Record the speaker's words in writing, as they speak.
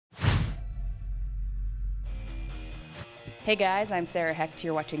Hey guys, I'm Sarah Hecht.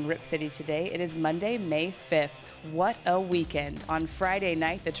 You're watching Rip City Today. It is Monday, May 5th. What a weekend. On Friday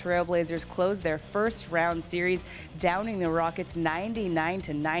night, the Trailblazers closed their first round series, downing the Rockets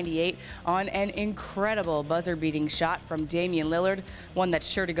 99-98 on an incredible buzzer-beating shot from Damian Lillard, one that's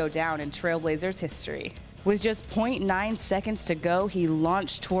sure to go down in Trailblazers history. With just 0.9 seconds to go, he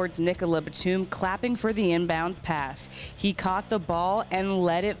launched towards Nicola Batum, clapping for the inbounds pass. He caught the ball and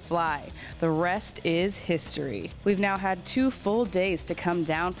let it fly. The rest is history. We've now had 2 full days to come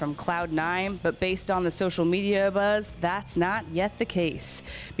down from Cloud 9, but based on the social media buzz, that's not yet the case.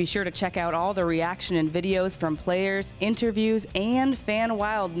 Be sure to check out all the reaction and videos from players, interviews, and fan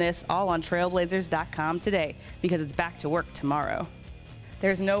wildness all on Trailblazers.com today, because it's back to work tomorrow.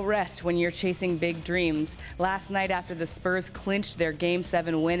 There's no rest when you're chasing big dreams. Last night, after the Spurs clinched their Game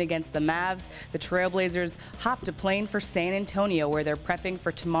 7 win against the Mavs, the Trailblazers hopped a plane for San Antonio, where they're prepping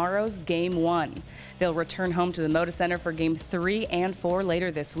for tomorrow's Game 1. They'll return home to the Moda Center for Game 3 and 4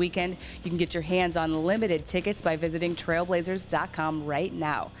 later this weekend. You can get your hands on limited tickets by visiting Trailblazers.com right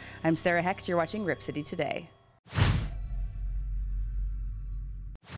now. I'm Sarah Hecht. You're watching Rip City Today.